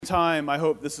time, I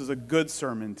hope this is a good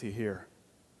sermon to hear.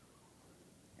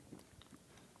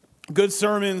 Good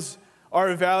sermons are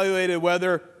evaluated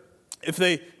whether if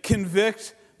they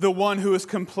convict the one who is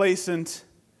complacent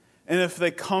and if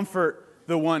they comfort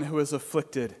the one who is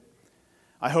afflicted.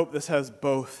 I hope this has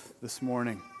both this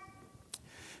morning.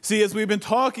 See, as we've been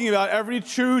talking about, every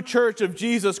true church of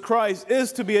Jesus Christ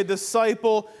is to be a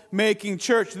disciple-making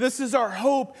church. This is our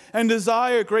hope and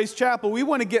desire at Grace Chapel. We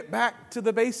want to get back to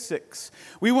the basics.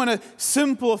 We want to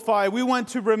simplify. We want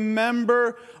to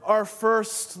remember our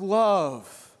first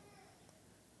love.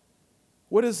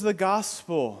 What is the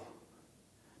gospel?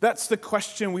 That's the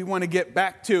question we want to get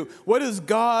back to. What has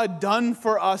God done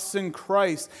for us in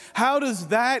Christ? How does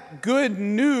that good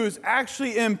news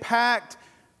actually impact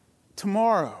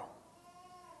tomorrow?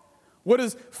 What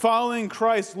does following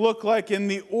Christ look like in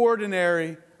the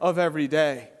ordinary of every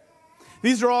day?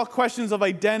 These are all questions of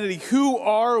identity. Who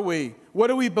are we? What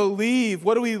do we believe?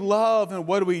 What do we love? And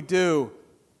what do we do?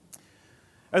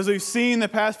 As we've seen the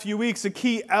past few weeks, a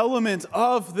key element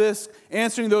of this,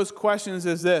 answering those questions,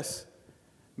 is this: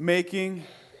 making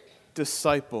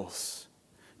disciples.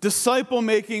 Disciple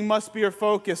making must be our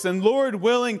focus, and Lord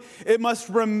willing, it must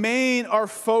remain our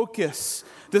focus.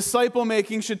 Disciple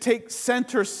making should take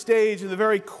center stage in the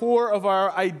very core of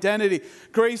our identity.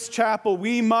 Grace Chapel,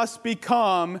 we must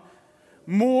become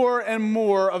more and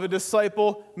more of a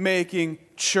disciple making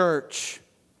church.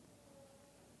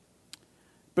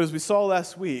 But as we saw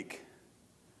last week,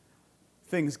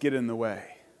 things get in the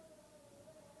way.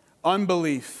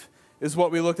 Unbelief is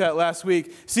what we looked at last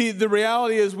week. See, the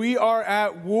reality is we are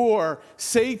at war.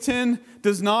 Satan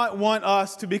does not want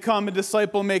us to become a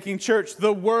disciple-making church.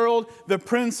 The world, the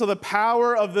prince of the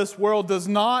power of this world, does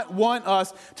not want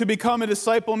us to become a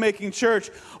disciple-making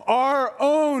church. Our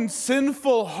own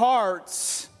sinful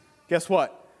hearts, guess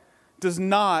what? Does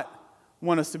not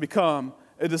want us to become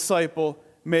a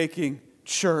disciple-making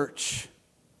church.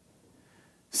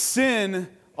 Sin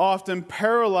often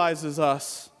paralyzes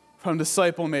us from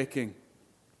disciple making.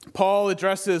 Paul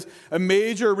addresses a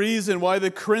major reason why the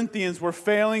Corinthians were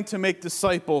failing to make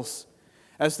disciples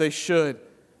as they should.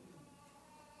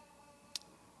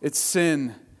 It's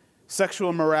sin, sexual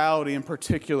immorality in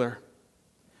particular.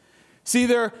 See,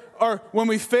 when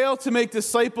we fail to make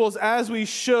disciples as we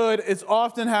should, it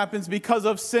often happens because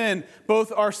of sin,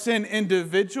 both our sin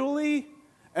individually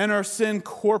and our sin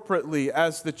corporately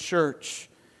as the church.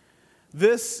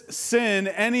 This sin,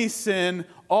 any sin,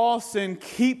 all sin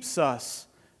keeps us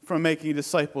from making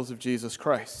disciples of Jesus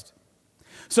Christ.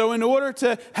 So in order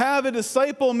to have a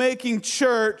disciple-making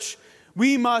church,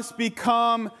 we must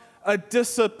become a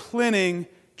disciplining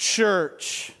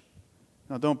church.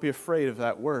 Now don't be afraid of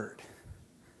that word.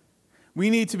 We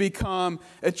need to become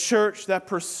a church that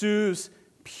pursues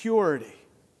purity.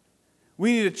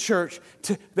 We need a church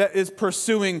that is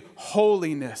pursuing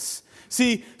holiness.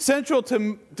 See, central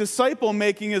to disciple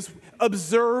making is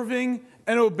observing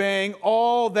and obeying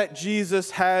all that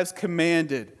Jesus has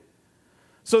commanded.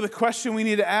 So the question we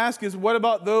need to ask is, what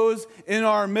about those in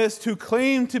our midst who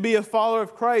claim to be a follower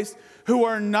of Christ who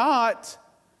are not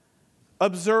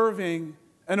observing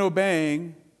and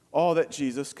obeying all that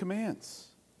Jesus commands?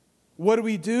 What do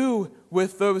we do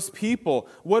with those people?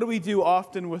 What do we do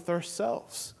often with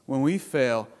ourselves when we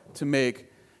fail to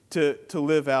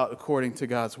live out according to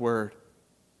God's word?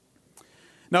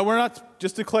 Now,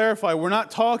 just to clarify, we're not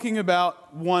talking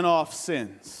about one-off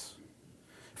sins.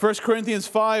 1 Corinthians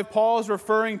 5, Paul is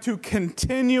referring to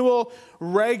continual,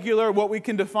 regular, what we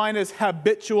can define as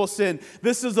habitual sin.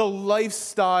 This is a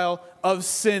lifestyle of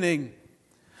sinning.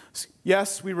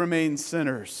 Yes, we remain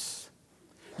sinners.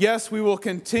 Yes, we will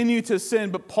continue to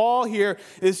sin, but Paul here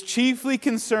is chiefly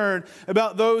concerned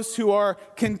about those who are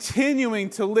continuing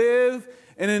to live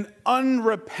in an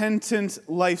unrepentant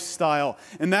lifestyle.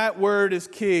 And that word is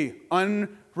key,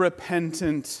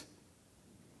 unrepentant.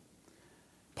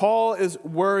 Paul is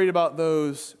worried about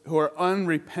those who are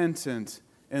unrepentant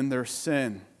in their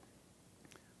sin.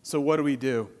 So what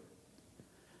do?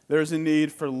 There's a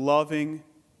need for loving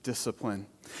discipline.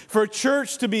 For a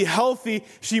church to be healthy,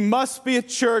 she must be a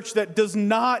church that does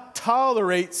not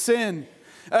tolerate sin.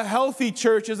 A healthy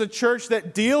church is a church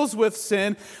that deals with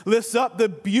sin, lifts up the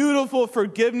beautiful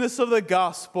forgiveness of the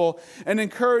gospel, and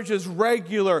encourages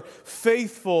regular,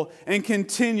 faithful, and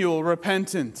continual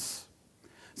repentance.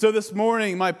 So this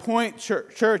morning, my point,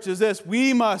 church, is this.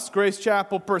 We must, Grace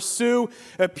Chapel, pursue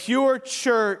a pure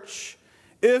church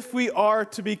if we are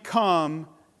to become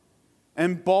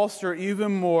and bolster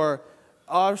even more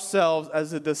ourselves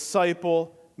as a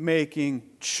disciple-making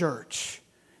church.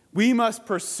 We must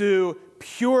pursue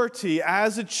purity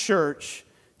as a church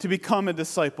to become a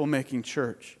disciple-making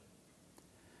church.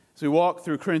 As we walk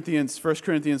through 1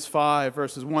 Corinthians 5,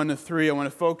 verses 1 to 3, I want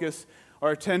to focus our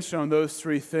attention on those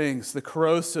three things: the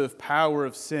corrosive power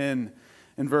of sin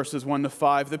in verses 1 to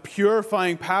 5, the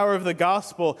purifying power of the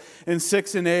gospel in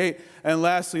 6 and 8, and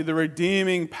lastly, the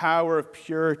redeeming power of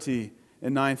purity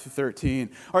in 9 through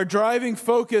 13. Our driving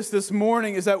focus this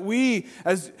morning is that we,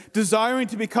 as desiring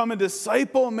to become a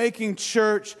disciple-making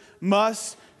church,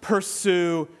 must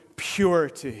pursue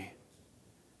purity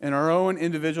in our own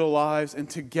individual lives and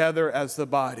together as the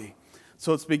body. So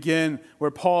let's begin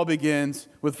where Paul begins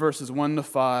with verses 1 to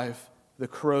 5, the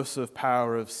corrosive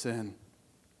power of sin.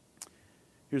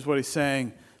 Here's what he's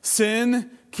saying: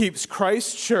 sin keeps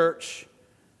Christ's church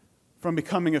from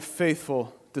becoming a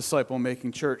faithful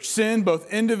disciple-making church. Sin,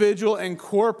 both individual and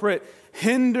corporate,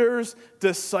 hinders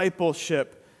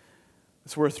discipleship.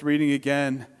 It's worth reading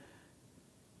again.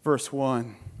 Verse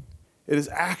 1. It is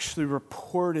actually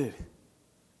reported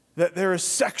that there is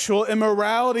sexual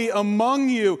immorality among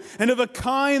you, and of a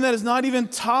kind that is not even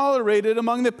tolerated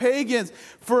among the pagans.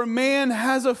 For a man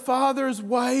has a father's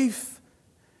wife,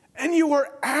 and you are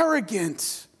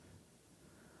arrogant.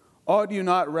 Ought you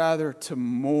not rather to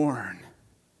mourn?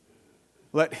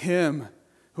 Let him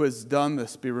who has done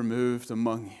this be removed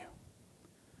among you.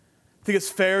 I think it's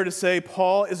fair to say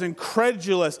Paul is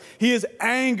incredulous. He is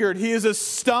angered. He is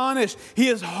astonished. He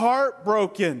is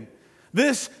heartbroken.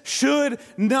 This should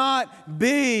not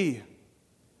be.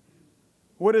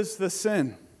 What is the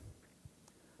sin?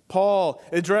 Paul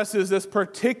addresses this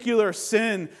particular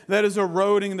sin that is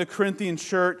eroding the Corinthian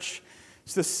church.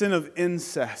 It's the sin of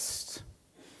incest.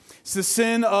 It's the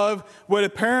sin of what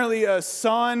apparently a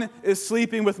son is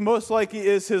sleeping with, most likely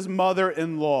is his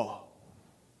mother-in-law.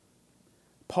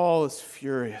 Paul is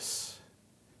furious.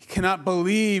 He cannot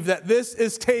believe that this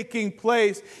is taking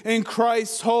place in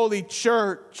Christ's holy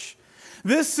church.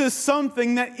 This is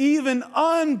something that even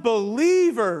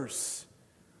unbelievers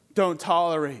don't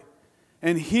tolerate.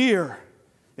 And here,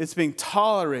 it's being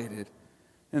tolerated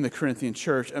in the Corinthian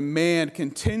church. A man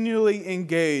continually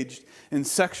engaged in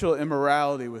sexual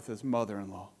immorality with his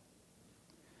mother-in-law.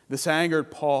 This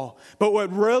angered Paul. But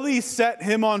what really set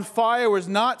him on fire was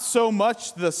not so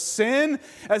much the sin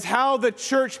as how the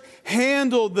church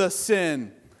handled the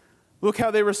sin. Look how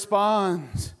they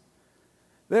respond.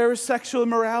 There is sexual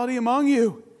immorality among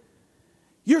you.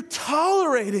 You're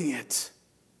tolerating it.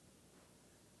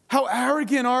 How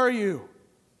arrogant are you?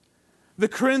 The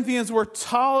Corinthians were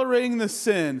tolerating the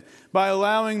sin by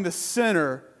allowing the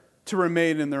sinner to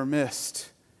remain in their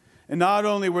midst. And not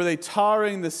only were they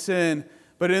tolerating the sin,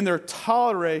 but in their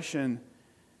toleration,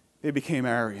 they became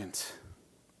arrogant.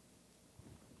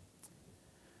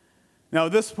 Now,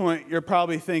 at this point, you're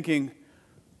probably thinking,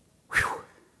 whew,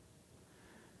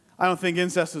 I don't think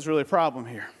incest is really a problem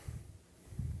here.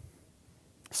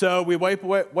 So we wipe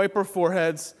our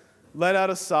foreheads, let out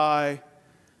a sigh,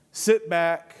 sit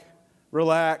back,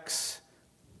 relax,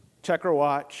 check our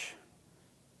watch.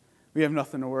 We have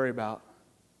nothing to worry about.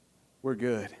 We're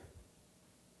good.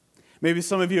 Maybe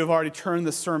some of you have already tuned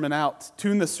this sermon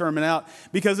out,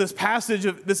 because this passage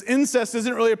of this incest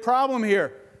isn't really a problem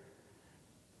here.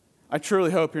 I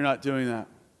truly hope you're not doing that.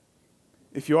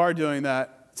 If you are doing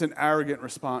that, it's an arrogant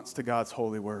response to God's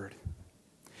holy word.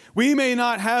 We may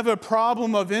not have a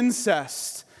problem of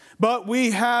incest, but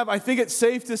we have, I think it's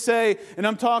safe to say, and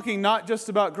I'm talking not just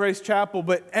about Grace Chapel,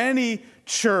 but any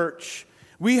church,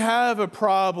 we have a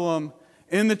problem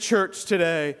in the church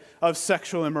today of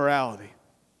sexual immorality.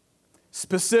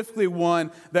 Specifically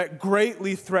one that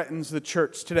greatly threatens the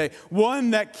church today.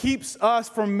 One that keeps us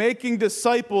from making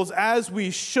disciples as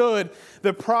we should.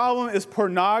 The problem is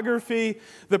pornography.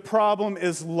 The problem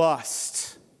is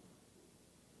lust.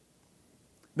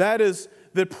 That is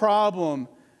the problem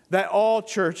that all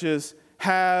churches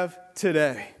have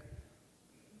today.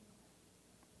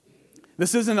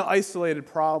 This isn't an isolated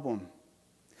problem.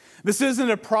 This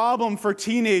isn't a problem for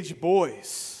teenage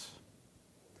boys.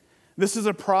 This is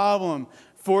a problem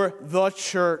for the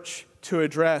church to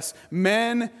address.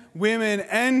 Men, women,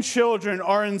 and children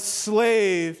are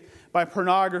enslaved by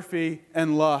pornography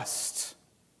and lust.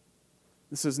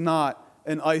 This is not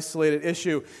an isolated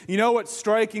issue. You know what's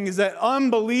striking is that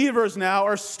unbelievers now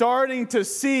are starting to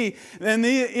see, and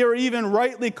they are even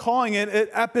rightly calling it an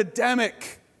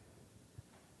epidemic.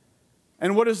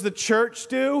 And what does the church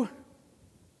do?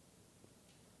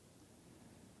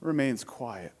 Remains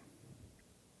quiet.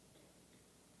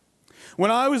 When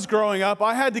I was growing up,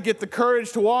 I had to get the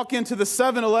courage to walk into the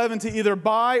 7-Eleven to either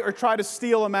buy or try to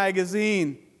steal a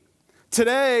magazine.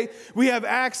 Today, we have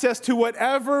access to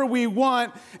whatever we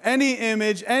want, any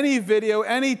image, any video,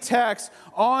 any text,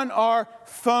 on our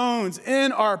phones,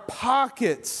 in our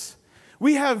pockets.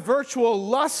 We have virtual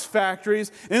lust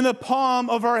factories in the palm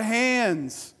of our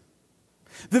hands.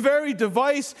 The very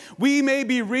device we may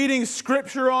be reading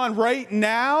scripture on right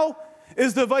now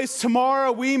is the device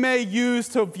tomorrow we may use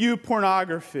to view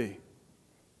pornography.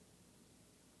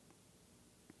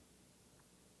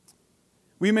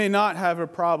 We may not have a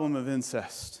problem of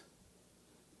incest,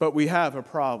 but we have a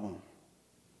problem.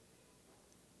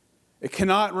 It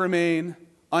cannot remain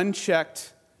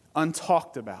unchecked,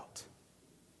 untalked about.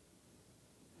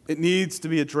 It needs to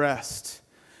be addressed.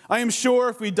 I am sure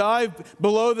if we dive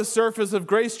below the surface of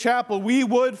Grace Chapel, we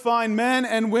would find men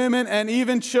and women and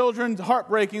even children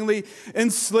heartbreakingly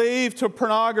enslaved to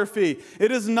pornography.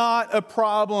 It is not a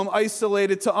problem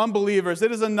isolated to unbelievers.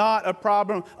 It is not a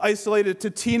problem isolated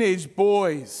to teenage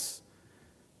boys.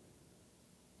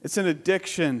 It's an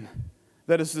addiction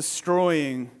that is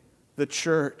destroying the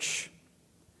church.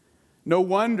 No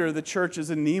wonder the church is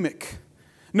anemic.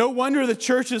 No wonder the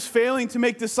church is failing to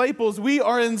make disciples. We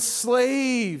are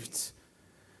enslaved.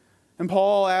 And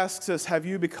Paul asks us, have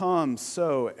you become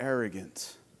so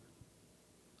arrogant?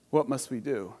 What must we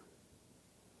do?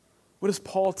 What does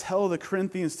Paul tell the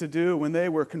Corinthians to do when they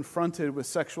were confronted with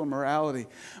sexual immorality?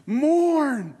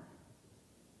 Mourn.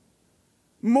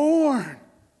 Mourn.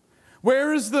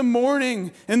 Where is the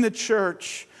mourning in the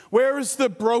church? Where is the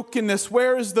brokenness?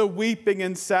 Where is the weeping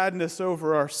and sadness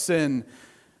over our sin?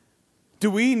 Do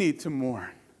we need to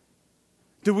mourn?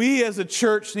 Do we as a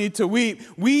church need to weep?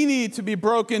 We need to be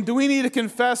broken. Do we need to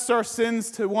confess our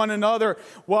sins to one another?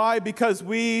 Why? Because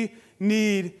we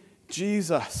need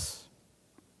Jesus.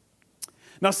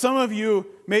 Now, some of you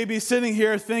may be sitting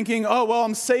here thinking, oh, well,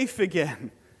 I'm safe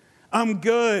again. I'm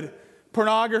good.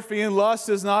 Pornography and lust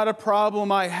is not a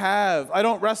problem I have. I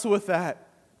don't wrestle with that.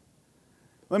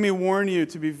 Let me warn you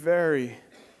to be very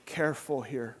careful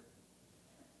here.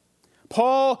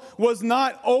 Paul was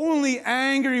not only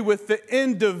angry with the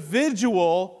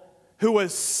individual who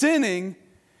was sinning,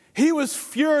 he was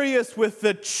furious with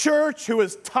the church who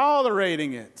was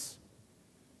tolerating it.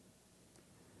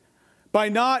 By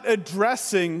not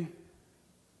addressing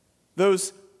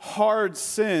those hard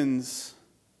sins,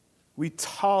 we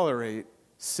tolerate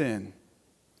sin.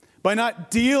 By not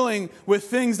dealing with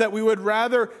things that we would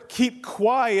rather keep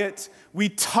quiet, we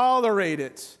tolerate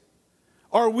it.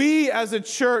 Are we as a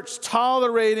church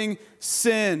tolerating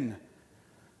sin?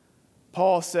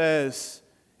 Paul says,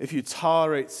 if you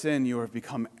tolerate sin, you have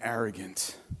become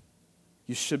arrogant.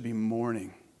 You should be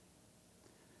mourning.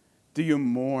 Do you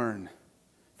mourn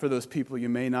for those people you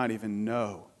may not even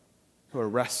know who are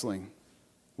wrestling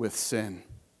with sin?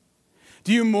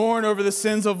 Do you mourn over the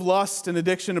sins of lust and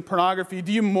addiction to pornography?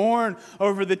 Do you mourn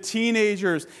over the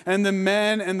teenagers and the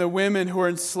men and the women who are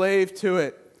enslaved to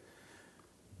it?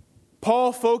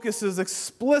 Paul focuses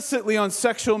explicitly on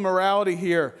sexual immorality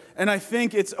here, and I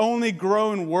think it's only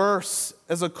grown worse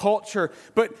as a culture,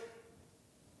 but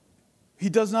he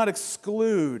does not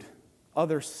exclude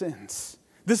other sins.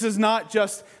 This is not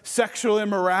just sexual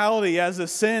immorality as a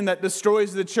sin that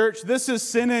destroys the church. This is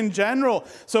sin in general.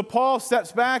 So Paul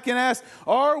steps back and asks,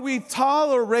 are we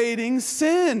tolerating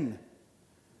sin?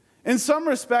 In some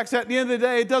respects, at the end of the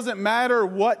day, it doesn't matter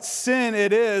what sin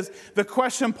it is. The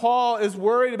question Paul is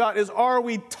worried about is, are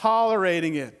we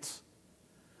tolerating it?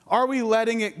 Are we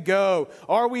letting it go?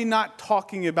 Are we not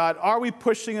talking about it? Are we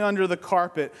pushing it under the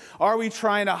carpet? Are we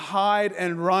trying to hide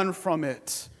and run from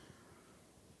it?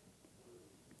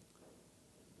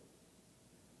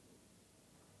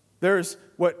 There's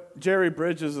what Jerry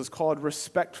Bridges has called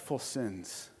respectful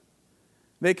sins.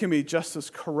 They can be just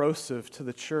as corrosive to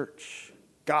the church.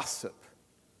 Gossip,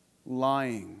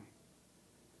 lying,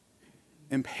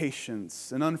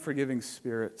 impatience, and unforgiving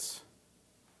spirits,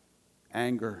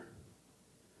 anger.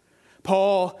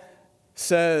 Paul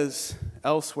says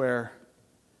elsewhere,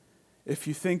 if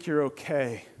you think you're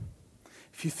okay,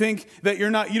 if you think that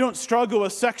you don't struggle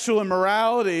with sexual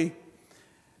immorality,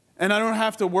 and I don't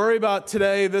have to worry about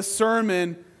today this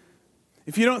sermon,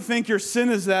 if you don't think your sin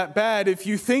is that bad, if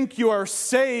you think you are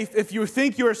safe, if you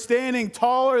think you are standing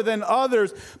taller than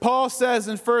others, Paul says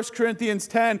in 1 Corinthians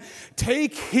 10,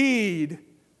 take heed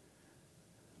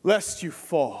lest you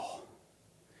fall.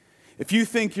 If you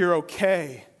think you're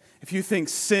okay, if you think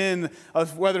sin,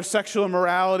 of whether sexual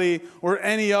immorality or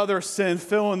any other sin,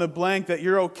 fill in the blank, that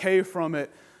you're okay from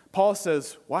it, Paul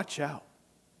says, watch out.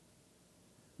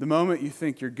 The moment you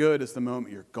think you're good is the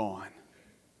moment you're gone.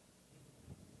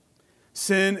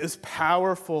 Sin is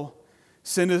powerful,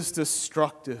 sin is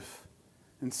destructive,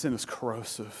 and sin is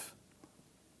corrosive.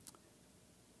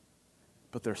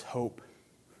 But there's hope.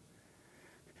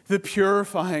 The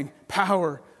purifying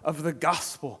power of the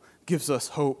gospel gives us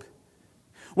hope.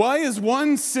 Why is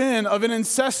one sin of an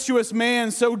incestuous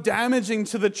man so damaging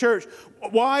to the church?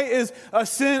 Why is a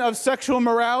sin of sexual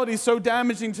morality so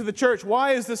damaging to the church?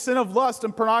 Why is the sin of lust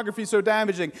and pornography so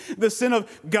damaging? The sin of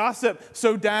gossip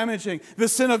so damaging? The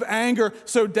sin of anger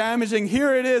so damaging?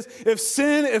 Here it is.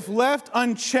 If left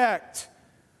unchecked,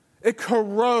 it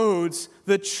corrodes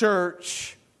the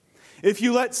church. If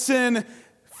you let sin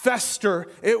fester,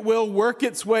 it will work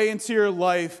its way into your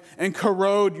life and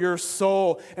corrode your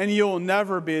soul, and you'll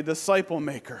never be a disciple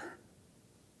maker.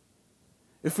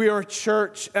 If we are a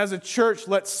church, as a church,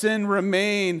 let sin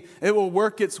remain, it will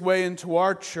work its way into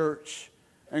our church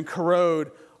and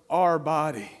corrode our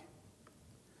body.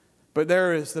 But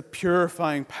there is the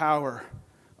purifying power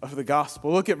of the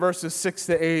gospel. Look at verses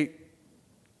 6-8.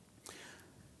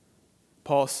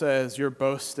 Paul says, your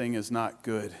boasting is not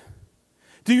good.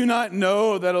 Do you not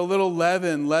know that a little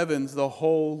leaven leavens the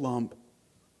whole lump?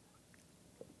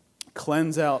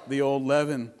 Cleanse out the old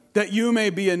leaven, that you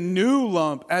may be a new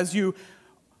lump, as you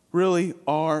really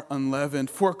are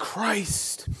unleavened. For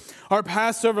Christ, our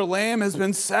Passover lamb, has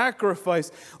been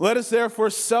sacrificed. Let us therefore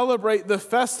celebrate the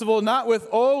festival not with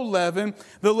old leaven,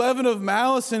 the leaven of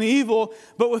malice and evil,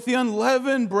 but with the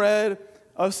unleavened bread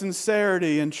of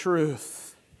sincerity and truth.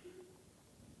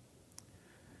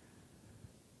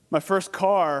 My first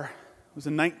car was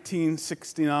a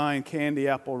 1969 candy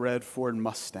apple red Ford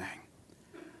Mustang.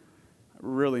 I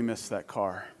really miss that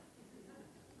car.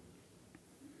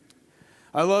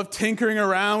 I love tinkering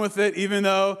around with it, even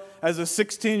though as a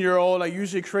 16-year-old, I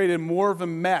usually created more of a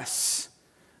mess,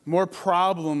 more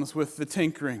problems with the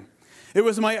tinkering. It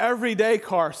was my everyday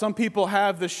car. Some people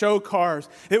have the show cars.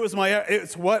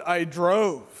 It's what I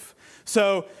drove.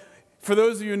 So for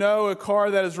those of you who know a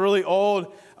car that is really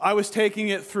old, I was taking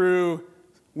it through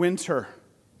winter.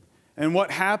 And what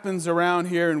happens around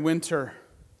here in winter?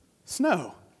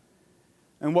 Snow.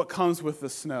 And what comes with the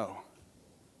snow?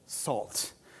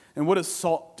 Salt. And what does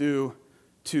salt do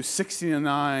to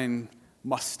 69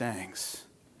 Mustangs?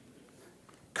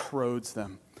 Corrodes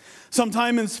them.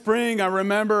 Sometime in spring, I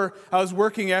remember I was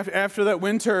working after that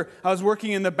winter, I was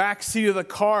working in the back seat of the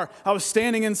car. I was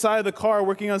standing inside the car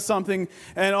working on something,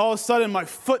 and all of a sudden my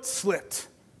foot slipped.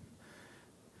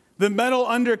 The metal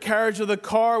undercarriage of the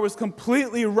car was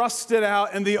completely rusted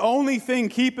out, and the only thing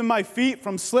keeping my feet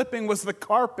from slipping was the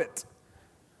carpet.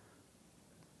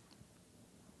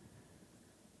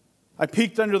 I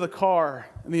peeked under the car,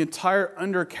 and the entire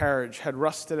undercarriage had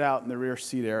rusted out in the rear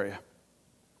seat area.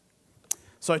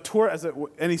 So I tore, as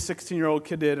any 16-year-old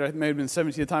kid did, I may have been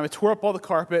 17 at the time, I tore up all the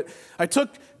carpet. I took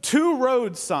 2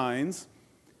 road signs.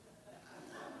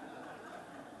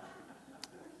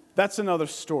 That's another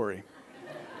story.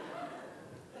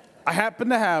 I happen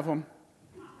to have them.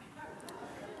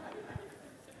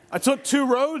 I took 2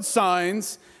 road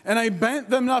signs, and I bent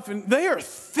them enough, and they are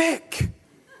thick.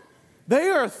 They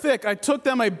are thick. I took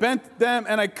them, I bent them,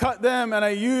 and I cut them, and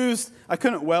I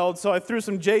couldn't weld, so I threw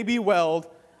some JB Weld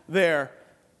there.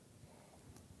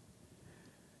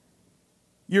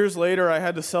 Years later, I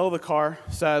had to sell the car,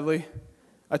 sadly.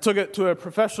 I sold it to a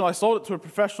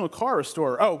professional car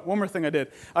restorer. Oh, one more thing I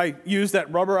did. I used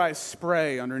that rubberized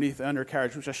spray underneath the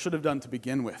undercarriage, which I should have done to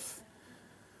begin with.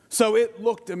 So it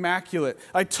looked immaculate.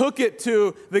 I took it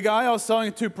to the guy I was selling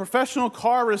it to, professional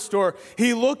car restorer.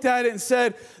 He looked at it and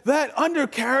said, that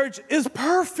undercarriage is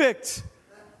perfect.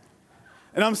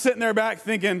 And I'm sitting there back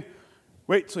thinking,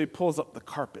 wait till he pulls up the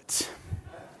carpet.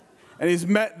 And he's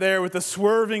met there with a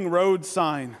swerving road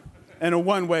sign and a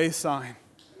one-way sign.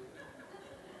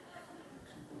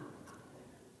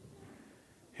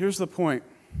 Here's the point.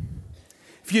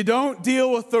 If you don't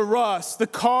deal with the rust, the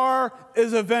car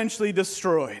is eventually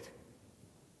destroyed.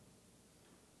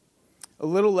 A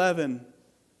little leaven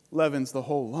leavens the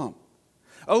whole lump.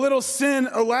 A little sin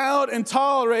allowed and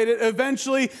tolerated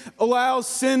eventually allows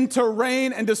sin to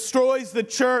reign and destroys the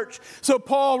church. So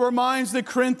Paul reminds the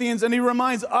Corinthians, and he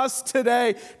reminds us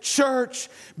today, church,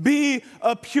 be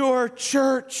a pure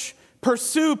church.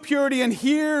 Pursue purity, and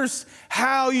here's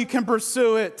how you can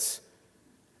pursue it.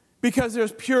 Because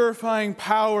there's purifying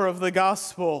power of the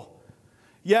gospel.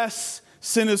 Yes,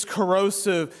 sin is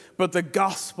corrosive, but the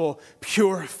gospel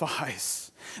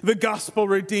purifies. The gospel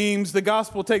redeems. The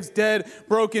gospel takes dead,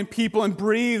 broken people and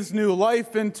breathes new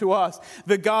life into us.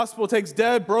 The gospel takes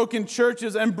dead, broken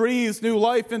churches and breathes new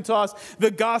life into us. The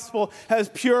gospel has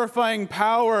purifying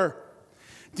power.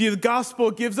 The gospel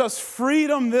gives us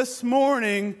freedom this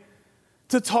morning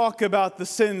to talk about the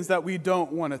sins that we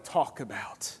don't want to talk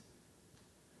about.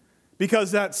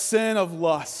 Because that sin of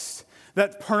lust,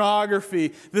 that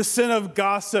pornography, the sin of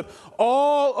gossip,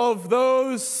 all of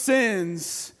those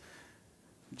sins,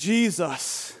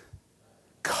 Jesus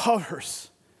covers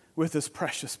with his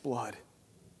precious blood.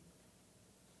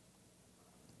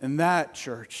 And that,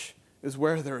 church, is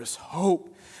where there is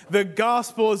hope. The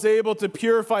gospel is able to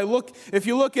purify. Look, if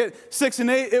you look at 6 and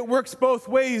 8, it works both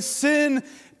ways. Sin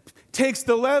takes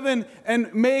the leaven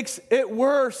and makes it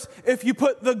worse. If you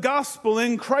put the gospel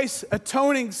in, Christ's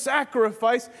atoning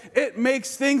sacrifice, it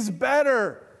makes things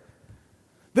better.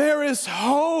 There is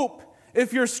hope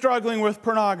if you're struggling with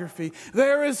pornography.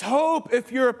 There is hope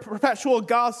if you're a perpetual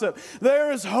gossip.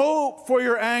 There is hope for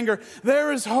your anger.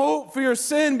 There is hope for your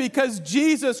sin because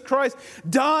Jesus Christ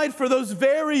died for those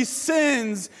very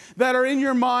sins that are in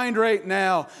your mind right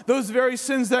now. Those very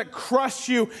sins that crush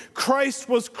you. Christ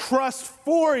was crushed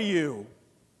for you.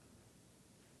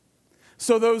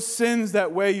 So those sins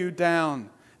that weigh you down,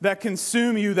 that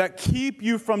consume you, that keep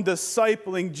you from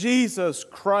discipling, Jesus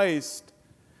Christ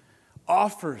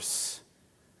offers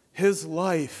his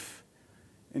life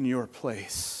in your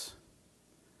place.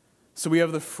 So we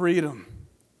have the freedom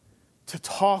to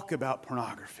talk about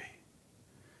pornography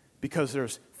because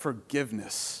there's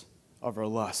forgiveness of our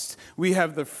lust. We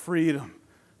have the freedom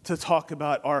to talk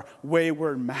about our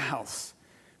wayward mouths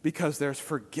because there's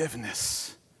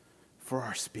forgiveness for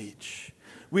our speech.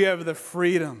 We have the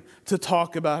freedom to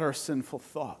talk about our sinful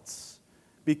thoughts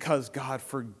because God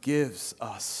forgives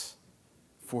us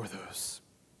for those.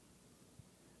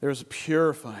 There's a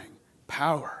purifying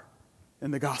power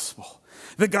in the gospel.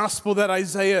 The gospel that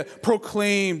Isaiah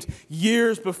proclaimed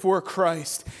years before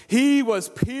Christ. He was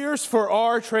pierced for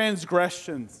our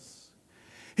transgressions.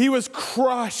 He was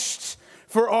crushed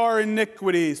for our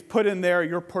iniquities. Put in there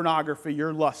your pornography,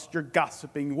 your lust, your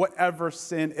gossiping, whatever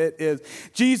sin it is.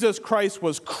 Jesus Christ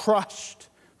was crushed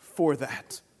for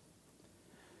that.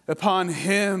 Upon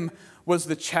him was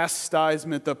the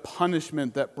chastisement, the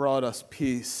punishment that brought us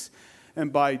peace.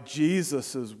 And by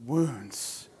Jesus'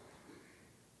 wounds,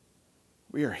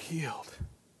 we are healed.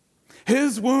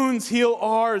 His wounds heal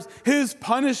ours. His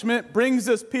punishment brings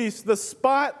us peace. The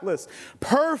spotless,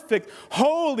 perfect,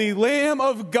 holy Lamb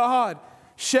of God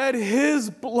shed his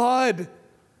blood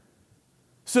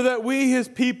so that we, his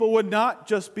people, would not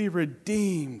just be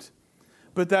redeemed,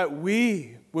 but that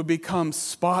we would become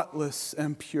spotless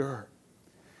and pure.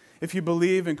 If you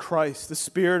believe in Christ, the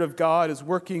Spirit of God is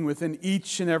working within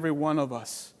each and every one of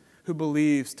us who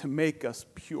believes to make us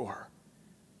pure,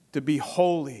 to be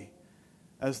holy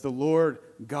as the Lord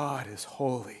God is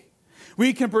holy.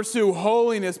 We can pursue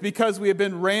holiness because we have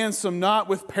been ransomed not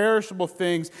with perishable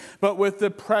things, but with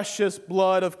the precious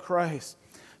blood of Christ.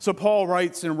 So Paul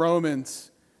writes in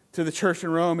Romans to the church in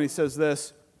Rome, and he says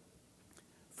this,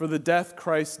 "For the death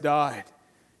Christ died,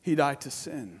 he died to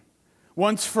sin.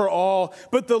 Once for all,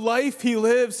 but the life he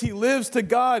lives to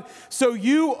God. So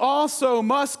you also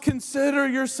must consider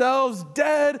yourselves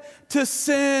dead to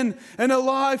sin and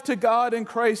alive to God in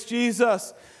Christ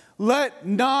Jesus. Let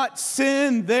not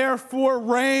sin therefore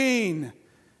reign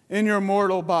in your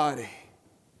mortal body."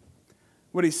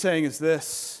 What he's saying is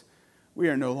this: we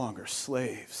are no longer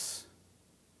slaves.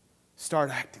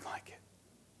 Start acting like it.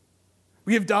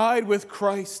 We have died with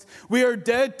Christ. We are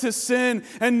dead to sin,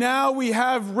 and now we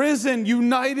have risen,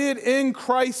 united in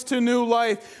Christ to new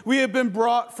life. We have been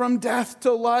brought from death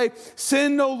to life.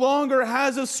 Sin no longer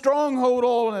has a stronghold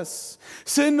on us.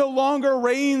 Sin no longer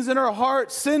reigns in our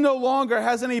hearts. Sin no longer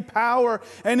has any power,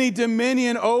 any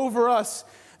dominion over us.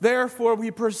 Therefore, we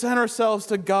present ourselves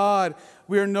to God.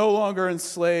 We are no longer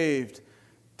enslaved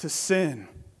to sin,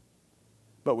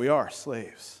 but we are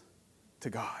slaves to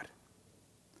God.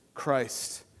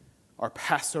 Christ, our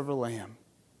Passover lamb,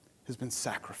 has been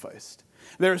sacrificed.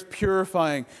 There's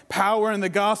purifying power in the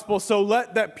gospel, so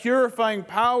let that purifying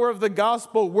power of the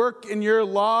gospel work in your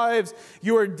lives.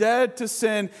 You are dead to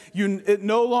sin. It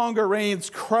no longer reigns.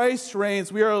 Christ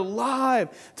reigns. We are alive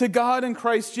to God in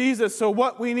Christ Jesus. So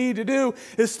what we need to do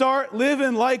is start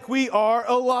living like we are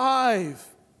alive.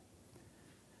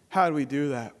 How do we do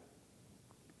that?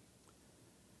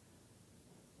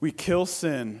 We kill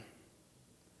sin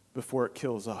before it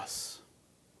kills us.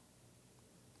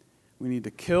 We need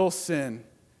to kill sin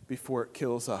before it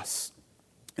kills us.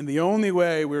 And the only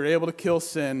way we're able to kill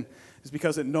sin is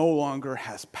because it no longer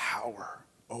has power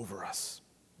over us.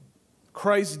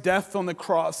 Christ's death on the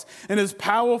cross and his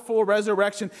powerful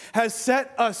resurrection has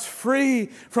set us free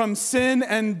from sin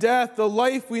and death. The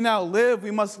life we now live,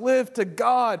 we must live to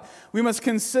God. We must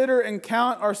consider and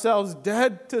count ourselves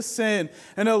dead to sin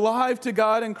and alive to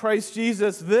God in Christ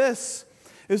Jesus. This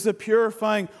is the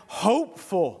purifying,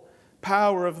 hopeful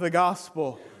power of the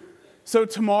gospel. So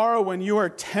tomorrow, when you are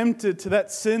tempted to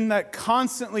that sin that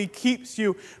constantly keeps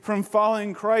you from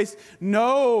following Christ,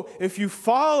 know if you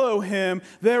follow him,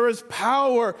 there is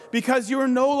power because you are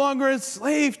no longer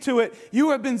enslaved to it.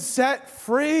 You have been set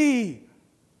free.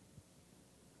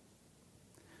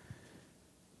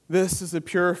 This is the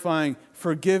purifying,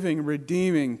 forgiving,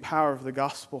 redeeming power of the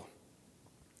gospel.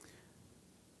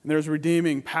 And there's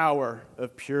redeeming power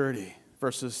of purity,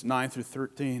 verses 9 through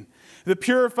 13. The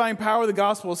purifying power of the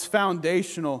gospel is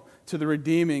foundational to the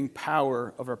redeeming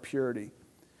power of our purity.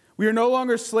 We are no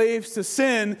longer slaves to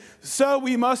sin, so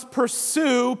we must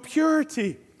pursue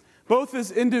purity, both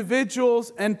as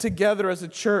individuals and together as a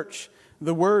church.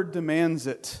 The word demands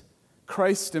it.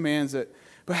 Christ demands it.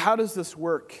 But how does this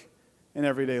work in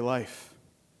everyday life?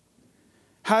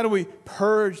 How do we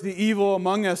purge the evil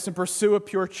among us and pursue a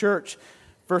pure church?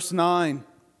 Verse 9,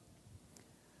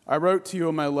 I wrote to you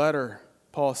in my letter,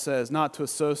 Paul says, not to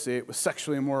associate with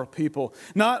sexually immoral people.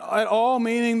 Not at all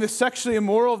meaning the sexually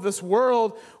immoral of this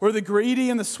world or the greedy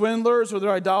and the swindlers or the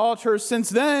idolaters, since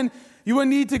then you would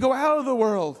need to go out of the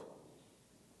world.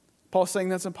 Paul's saying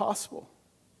that's impossible.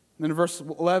 And then in verse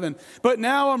 11, but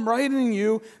now I'm writing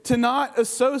you to not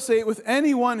associate with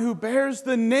anyone who bears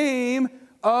the name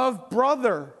of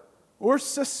brother or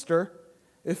sister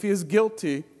if he is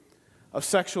guilty of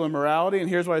sexual immorality. And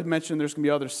here's what I mentioned, there's going to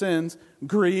be other sins: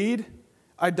 greed,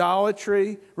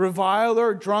 idolatry,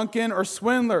 reviler, drunken, or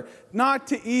swindler, not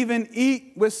to even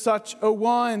eat with such a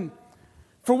one.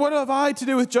 For what have I to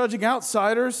do with judging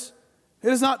outsiders?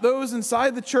 It is not those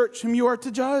inside the church whom you are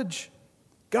to judge.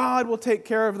 God will take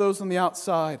care of those on the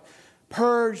outside.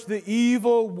 Purge the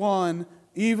evil one,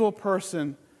 evil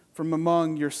person from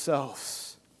among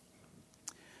yourselves.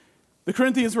 The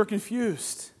Corinthians were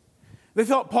confused. They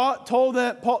thought Paul told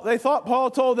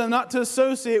them not to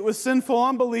associate with sinful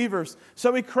unbelievers.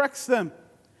 So he corrects them.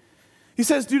 He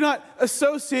says, do not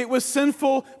associate with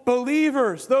sinful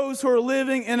believers, those who are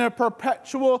living in a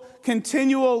perpetual,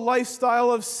 continual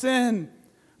lifestyle of sin,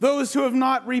 those who have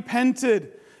not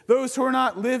repented, those who are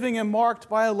not living and marked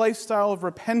by a lifestyle of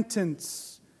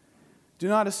repentance. Do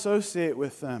not associate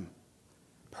with them.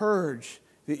 Purge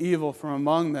the evil from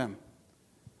among them.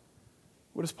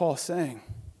 What is Paul saying?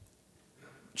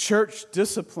 Church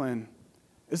discipline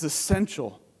is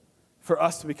essential for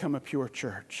us to become a pure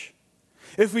church.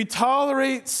 If we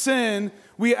tolerate sin,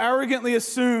 we arrogantly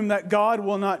assume that God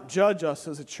will not judge us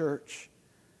as a church.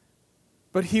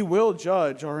 But he will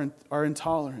judge our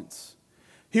intolerance.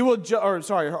 He will judge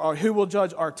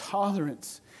our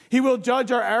tolerance. He will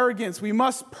judge our arrogance. We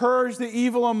must purge the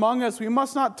evil among us. We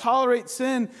must not tolerate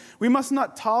sin. We must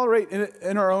not tolerate it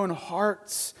in our own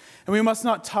hearts. And we must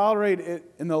not tolerate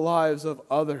it in the lives of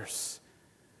others.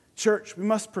 Church, we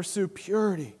must pursue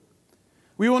purity.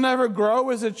 We will never grow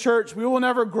as a church. We will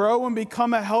never grow and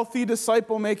become a healthy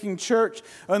disciple-making church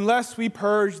unless we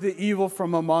purge the evil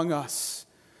from among us.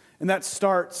 And that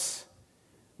starts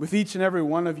with each and every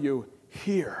one of you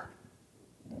here,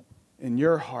 in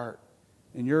your heart,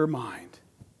 in your mind.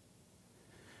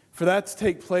 For that to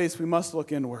take place, we must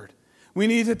look inward. We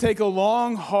need to take a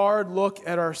long, hard look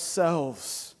at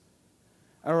ourselves,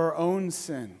 at our own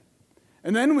sin.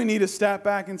 And then we need to step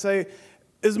back and say,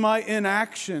 is my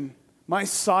inaction, my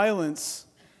silence,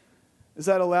 is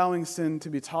that allowing sin to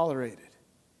be tolerated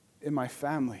in my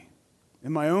family,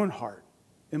 in my own heart,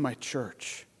 in my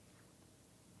church?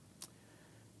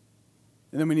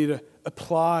 And then we need to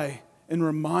apply and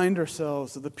remind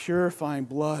ourselves of the purifying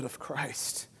blood of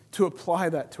Christ, to apply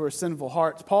that to our sinful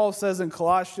hearts. Paul says in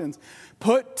Colossians,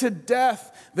 put to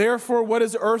death, therefore, what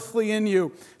is earthly in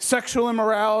you: sexual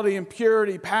immorality,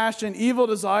 impurity, passion, evil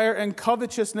desire, and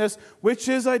covetousness, which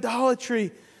is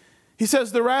idolatry. He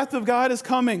says the wrath of God is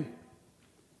coming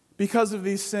because of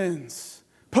these sins.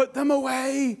 Put them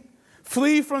away.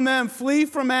 Flee from them. Flee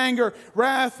from anger,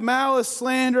 wrath, malice,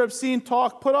 slander, obscene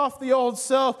talk. Put off the old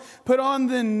self. Put on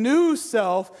the new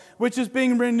self, which is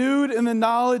being renewed in the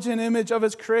knowledge and image of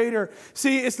its creator.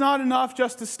 See, it's not enough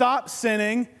just to stop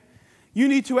sinning. You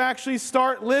need to actually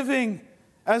start living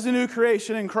as a new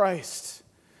creation in Christ.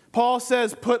 Paul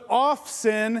says, put off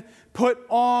sin, put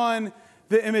on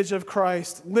the image of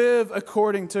Christ. Live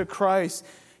according to Christ.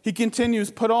 He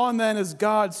continues, put on then as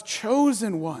God's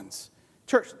chosen ones.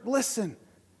 Church, listen.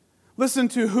 Listen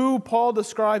to who Paul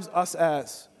describes us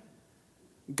as.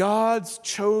 God's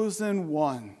chosen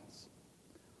ones,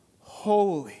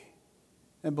 holy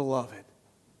and beloved.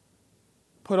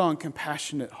 Put on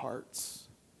compassionate hearts.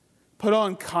 Put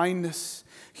on kindness,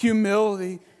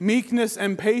 humility, meekness,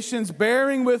 and patience,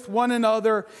 bearing with one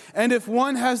another. And if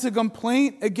one has a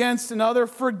complaint against another,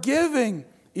 forgiving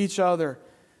each other,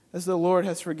 as the Lord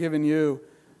has forgiven you,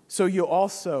 so you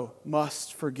also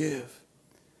must forgive.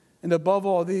 And above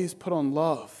all these, put on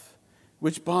love,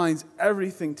 which binds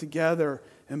everything together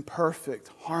in perfect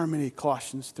harmony.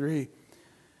 Colossians 3.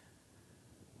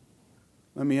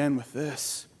 Let me end with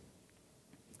this.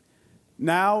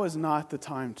 Now is not the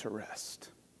time to rest.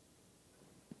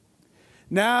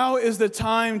 Now is the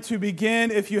time to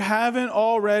begin, if you haven't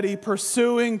already,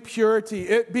 pursuing purity.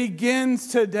 It begins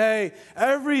today.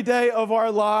 Every day of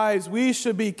our lives, we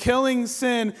should be killing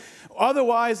sin.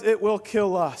 Otherwise, it will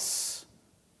kill us.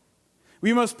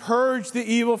 We must purge the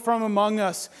evil from among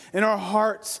us in our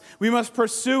hearts. We must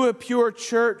pursue a pure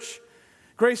church.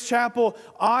 Grace Chapel,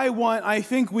 I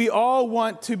think we all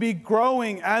want to be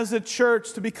growing as a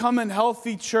church, to become a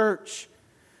healthy church.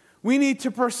 We need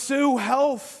to pursue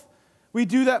health. We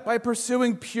do that by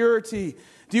pursuing purity.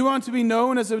 Do you want to be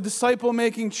known as a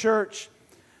disciple-making church?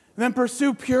 Then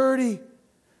pursue purity.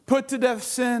 Put to death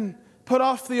sin. Put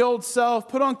off the old self.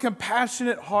 Put on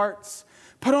compassionate hearts.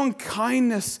 Put on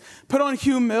kindness. Put on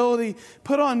humility.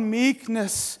 Put on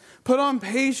meekness. Put on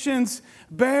patience.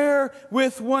 Bear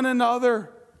with one another.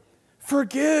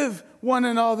 Forgive one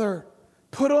another.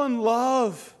 Put on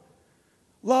love.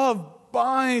 Love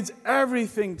binds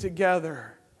everything together.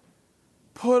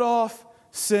 Put off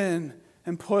sin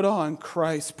and put on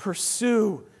Christ.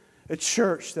 Pursue a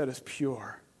church that is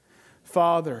pure.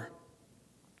 Father,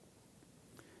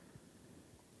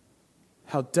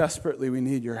 how desperately we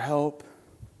need your help.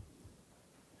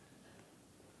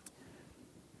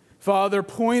 Father,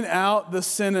 point out the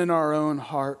sin in our own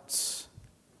hearts,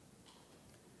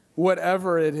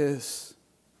 whatever it is.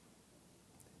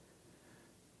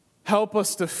 Help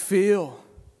us to feel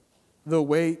the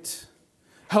weight.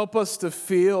 Help us to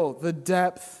feel the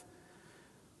depth.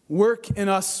 Work in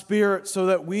us, Spirit, so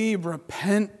that we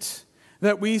repent,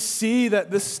 that we see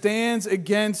that this stands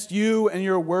against you and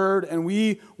your word, and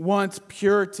we want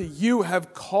purity. You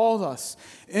have called us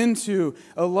into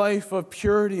a life of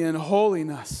purity and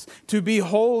holiness, to be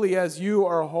holy as you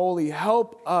are holy.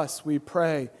 Help us, we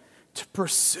pray, to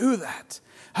pursue that.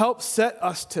 Help set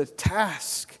us to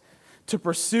task to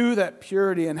pursue that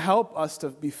purity, and help us to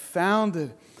be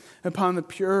founded upon the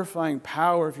purifying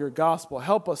power of your gospel.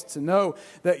 Help us to know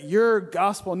that your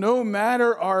gospel, no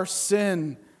matter our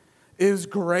sin, is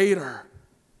greater.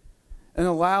 And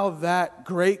allow that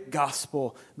great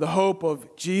gospel, the hope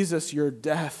of Jesus, your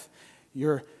death,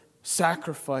 your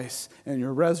sacrifice, and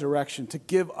your resurrection, to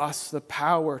give us the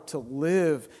power to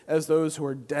live as those who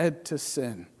are dead to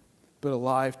sin, but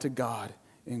alive to God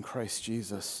in Christ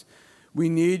Jesus. We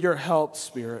need your help,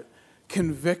 Spirit.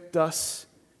 Convict us,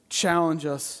 challenge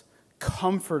us,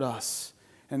 comfort us,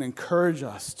 and encourage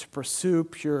us to pursue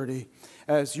purity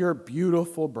as your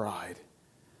beautiful bride.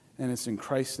 And it's in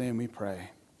Christ's name we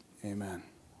pray. Amen.